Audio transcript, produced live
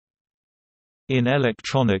In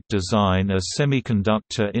electronic design, a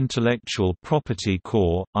semiconductor intellectual property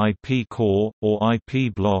core, IP core, or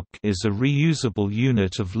IP block is a reusable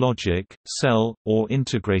unit of logic, cell, or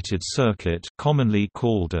integrated circuit, commonly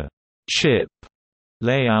called a chip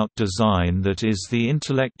layout design that is the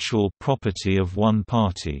intellectual property of one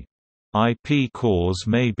party. IP cores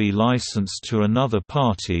may be licensed to another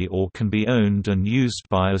party or can be owned and used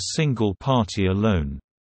by a single party alone.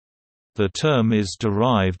 The term is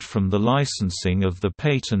derived from the licensing of the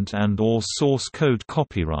patent and/or source code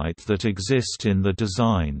copyright that exist in the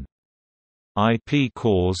design. IP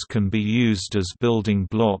cores can be used as building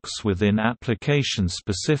blocks within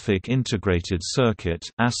application-specific integrated circuit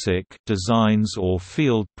 (ASIC) designs or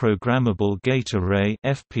field programmable gate array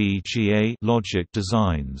 (FPGA) logic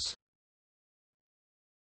designs.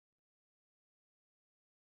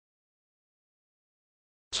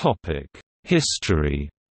 Topic: History.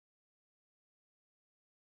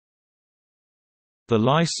 The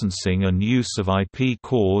licensing and use of IP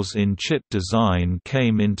cores in chip design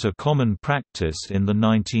came into common practice in the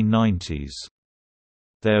 1990s.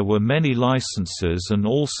 There were many licenses and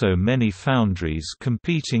also many foundries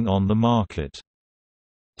competing on the market.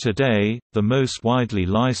 Today, the most widely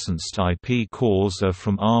licensed IP cores are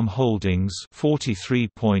from ARM Holdings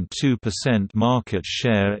 43.2% market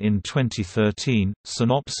share in 2013,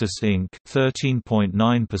 Synopsys Inc.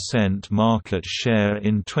 13.9% market share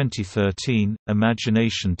in 2013,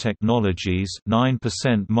 Imagination Technologies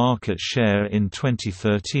 9% market share in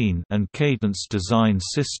 2013, and Cadence Design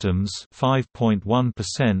Systems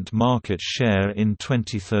 5.1% market share in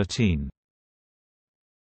 2013.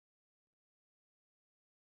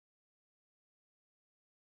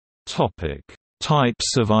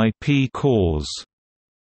 Types of IP cores.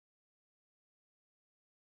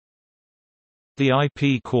 The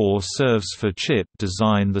IP core serves for chip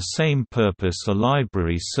design the same purpose a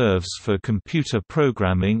library serves for computer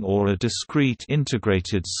programming or a discrete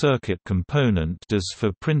integrated circuit component does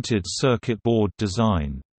for printed circuit board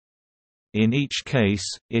design. In each case,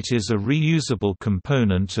 it is a reusable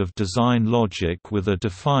component of design logic with a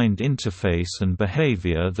defined interface and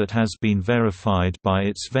behavior that has been verified by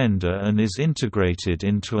its vendor and is integrated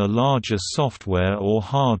into a larger software or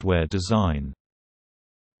hardware design.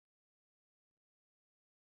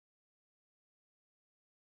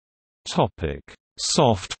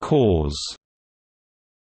 Soft cores.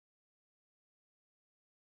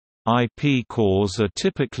 IP cores are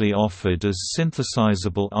typically offered as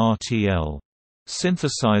synthesizable RTL.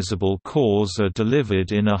 Synthesizable cores are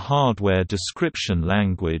delivered in a hardware description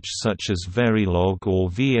language such as Verilog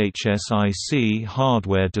or VHSIC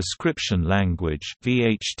hardware description language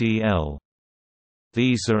 (VHDL).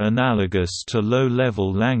 These are analogous to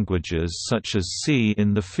low-level languages such as C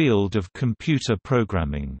in the field of computer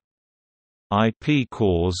programming. IP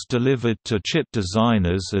cores delivered to chip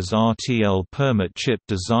designers as RTL permit chip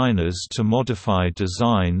designers to modify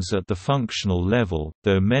designs at the functional level,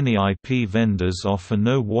 though many IP vendors offer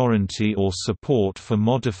no warranty or support for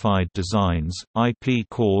modified designs. IP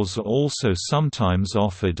cores are also sometimes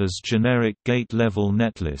offered as generic gate-level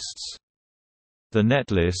netlists. The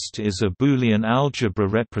netlist is a Boolean algebra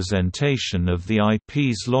representation of the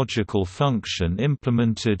IP's logical function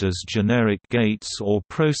implemented as generic gates or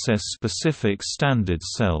process-specific standard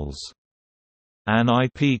cells. An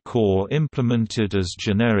IP core implemented as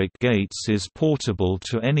generic gates is portable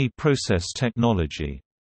to any process technology.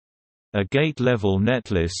 A gate-level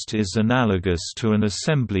netlist is analogous to an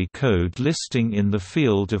assembly code listing in the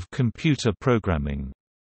field of computer programming.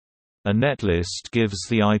 A netlist gives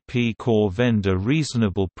the IP core vendor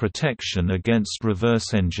reasonable protection against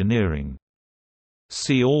reverse engineering.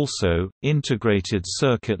 See also, integrated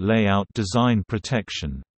circuit layout design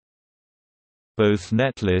protection. Both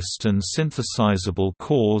netlist and synthesizable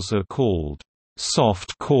cores are called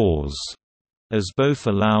soft cores, as both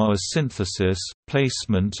allow a synthesis,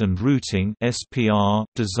 placement and routing (SPR)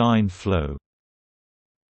 design flow.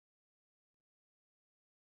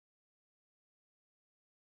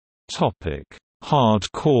 Hard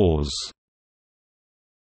cores.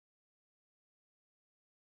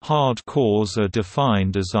 Hard cores are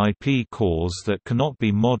defined as IP cores that cannot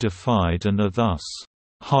be modified and are thus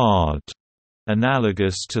hard,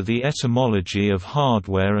 analogous to the etymology of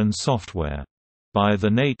hardware and software. By the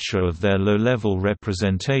nature of their low-level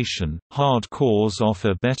representation, hard cores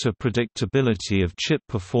offer better predictability of chip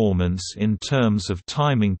performance in terms of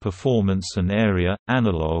timing performance and area.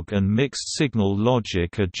 Analog and mixed-signal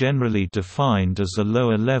logic are generally defined as a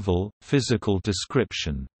lower-level, physical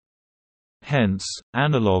description. Hence,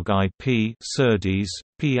 analog IP SerDes,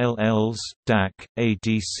 PLLs, DAC,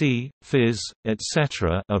 ADC, FIS,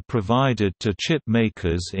 etc. are provided to chip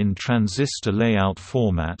makers in transistor layout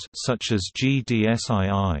format such as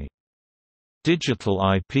GDSII. Digital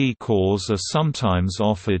IP cores are sometimes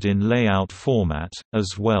offered in layout format,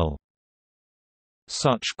 as well.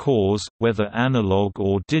 Such cores, whether analog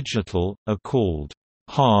or digital, are called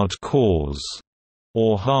hard cores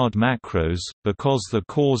or hard macros, because the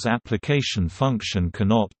core's application function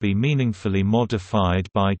cannot be meaningfully modified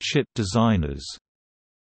by chip designers.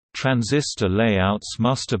 Transistor layouts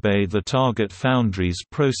must obey the target foundry's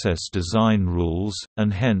process design rules,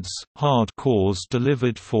 and hence, hard cores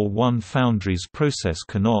delivered for one foundry's process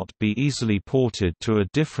cannot be easily ported to a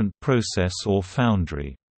different process or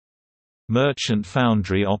foundry. Merchant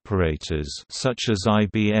foundry operators such as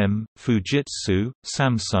IBM, Fujitsu,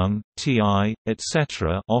 Samsung, TI,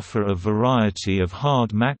 etc. offer a variety of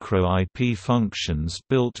hard macro IP functions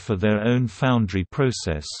built for their own foundry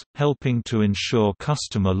process, helping to ensure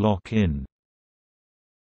customer lock-in.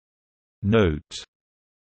 Note: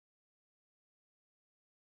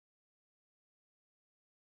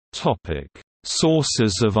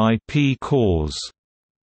 Sources of IP cores.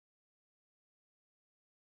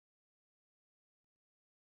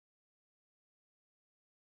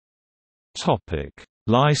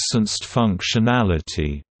 Licensed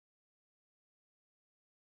functionality.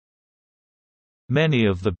 Many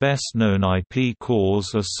of the best-known IP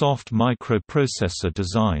cores are soft microprocessor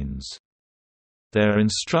designs. Their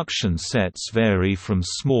instruction sets vary from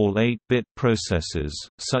small 8-bit processors,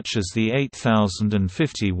 such as the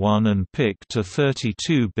 8051 and PIC, to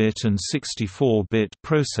 32-bit and 64-bit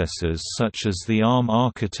processors such as the ARM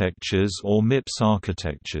architectures or MIPS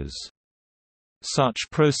architectures. Such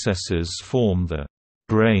processors form the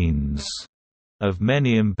brains of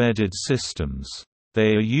many embedded systems.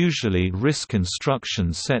 They are usually RISC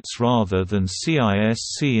instruction sets rather than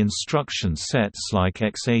CISC instruction sets like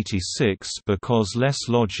x86 because less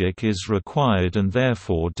logic is required and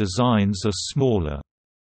therefore designs are smaller.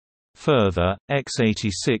 Further,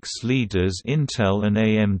 x86 leaders Intel and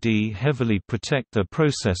AMD heavily protect their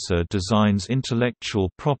processor design's intellectual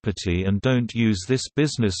property and don't use this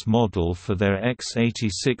business model for their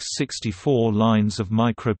x86-64 lines of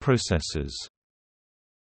microprocessors.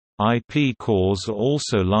 IP cores are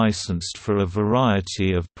also licensed for a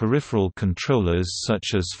variety of peripheral controllers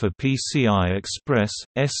such as for PCI Express,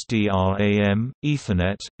 SDRAM,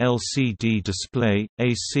 Ethernet, LCD display,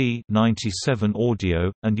 AC 97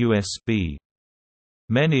 audio, and USB.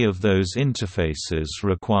 Many of those interfaces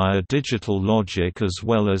require digital logic as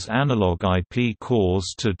well as analog IP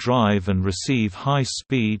cores to drive and receive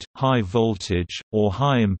high-speed, high-voltage, or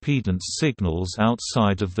high-impedance signals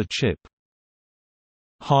outside of the chip.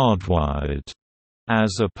 Hardwired,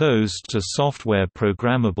 as opposed to software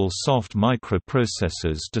programmable soft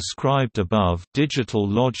microprocessors described above. Digital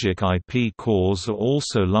logic IP cores are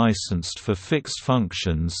also licensed for fixed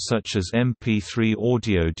functions such as MP3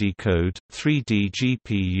 audio decode, 3D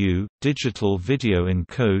GPU, digital video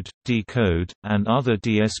encode, decode, and other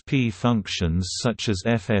DSP functions such as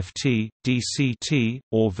FFT, DCT,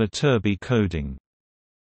 or Viterbi coding.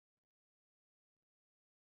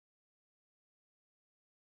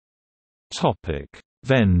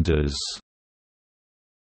 Vendors.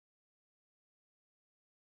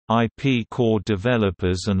 IP core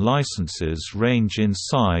developers and licenses range in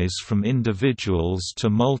size from individuals to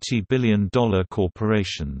multi-billion-dollar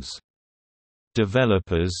corporations.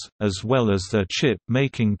 Developers, as well as their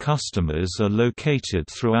chip-making customers, are located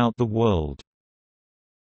throughout the world.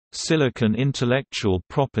 Silicon Intellectual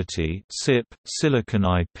Property (SIP), Silicon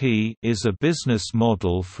IP, is a business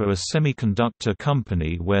model for a semiconductor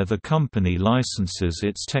company where the company licenses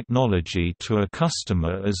its technology to a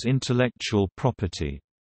customer as intellectual property.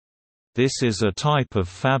 This is a type of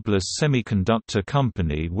fabless semiconductor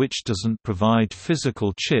company which doesn't provide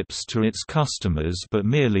physical chips to its customers but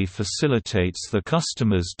merely facilitates the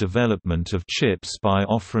customer's development of chips by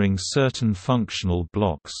offering certain functional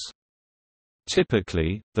blocks.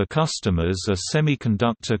 Typically, the customers are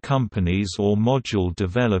semiconductor companies or module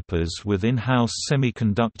developers with in-house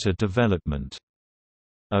semiconductor development.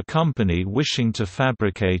 A company wishing to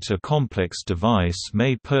fabricate a complex device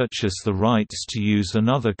may purchase the rights to use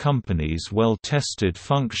another company's well-tested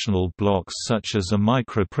functional blocks such as a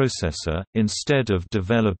microprocessor, instead of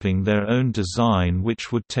developing their own design,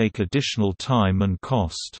 which would take additional time and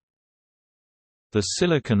cost. The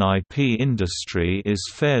silicon IP industry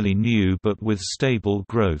is fairly new but with stable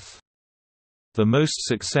growth. The most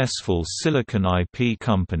successful silicon IP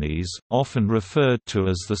companies, often referred to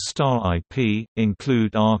as the Star IP,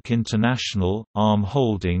 include ARC International, ARM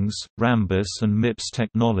Holdings, Rambus and MIPS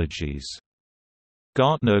Technologies.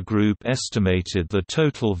 Gartner Group estimated the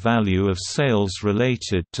total value of sales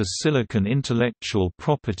related to silicon intellectual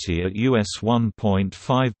property at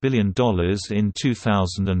 $1.5 billion in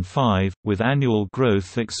 2005, with annual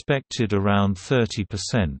growth expected around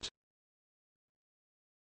 30%.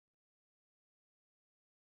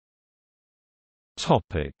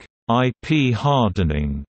 IP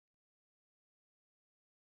hardening.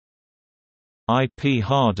 IP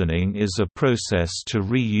hardening is a process to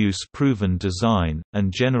reuse proven design,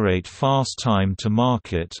 and generate fast time to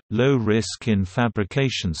market, low risk in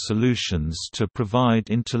fabrication solutions to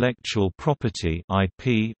provide intellectual property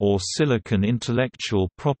 (IP) or silicon intellectual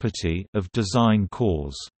property of design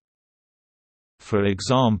cores. For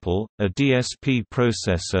example, a DSP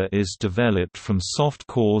processor is developed from soft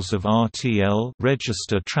cores of RTL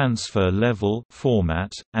register transfer level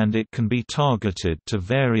format, and it can be targeted to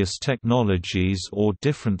various technologies or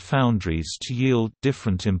different foundries to yield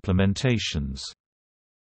different implementations.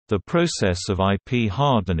 The process of IP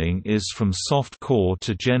hardening is from soft core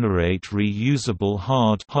to generate reusable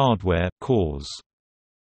hardware cores.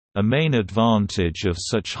 A main advantage of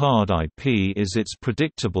such hard IP is its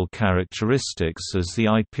predictable characteristics, as the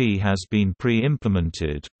IP has been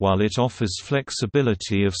pre-implemented, while it offers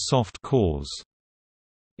flexibility of soft cores.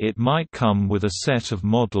 It might come with a set of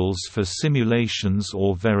models for simulations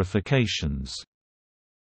or verifications.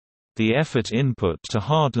 The effort input to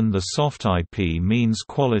harden the soft IP means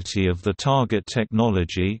quality of the target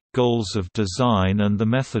technology, goals of design and the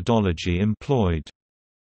methodology employed.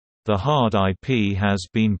 The hard IP has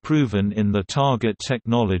been proven in the target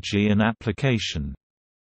technology and application.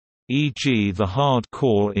 E.g., the hard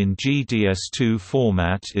core in GDS2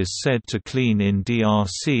 format is said to clean in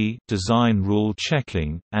DRC design rule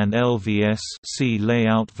checking, and LVS see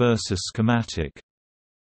layout versus schematic,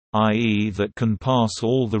 i.e. that can pass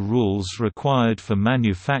all the rules required for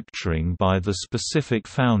manufacturing by the specific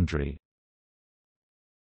foundry.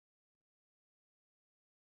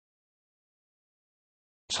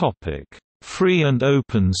 Free and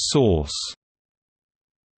open source.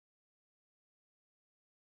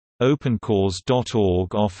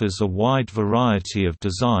 OpenCores.org offers a wide variety of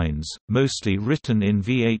designs, mostly written in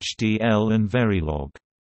VHDL and Verilog.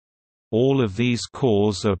 All of these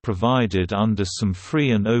cores are provided under some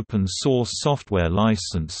free and open source software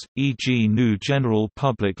license, e.g. GNU General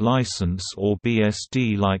Public License or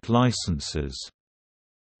BSD-like licenses.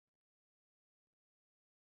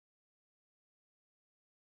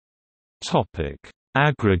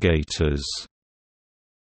 Aggregators.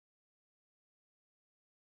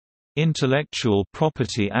 Intellectual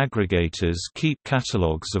property aggregators keep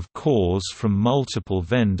catalogs of cores from multiple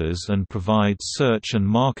vendors and provide search and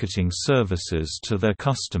marketing services to their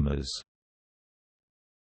customers.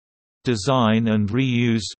 Design and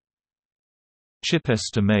reuse.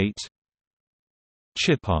 ChipEstimate,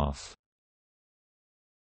 ChipPath.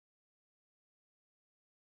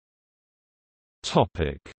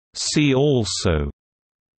 See also: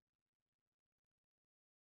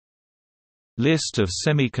 List of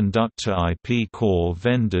semiconductor IP core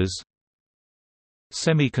vendors,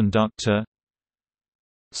 Semiconductor,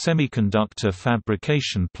 Semiconductor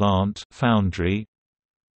fabrication plant foundry,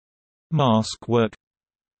 Mask work,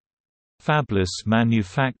 Fabless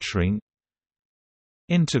manufacturing,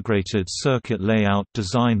 Integrated circuit layout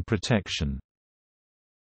design protection.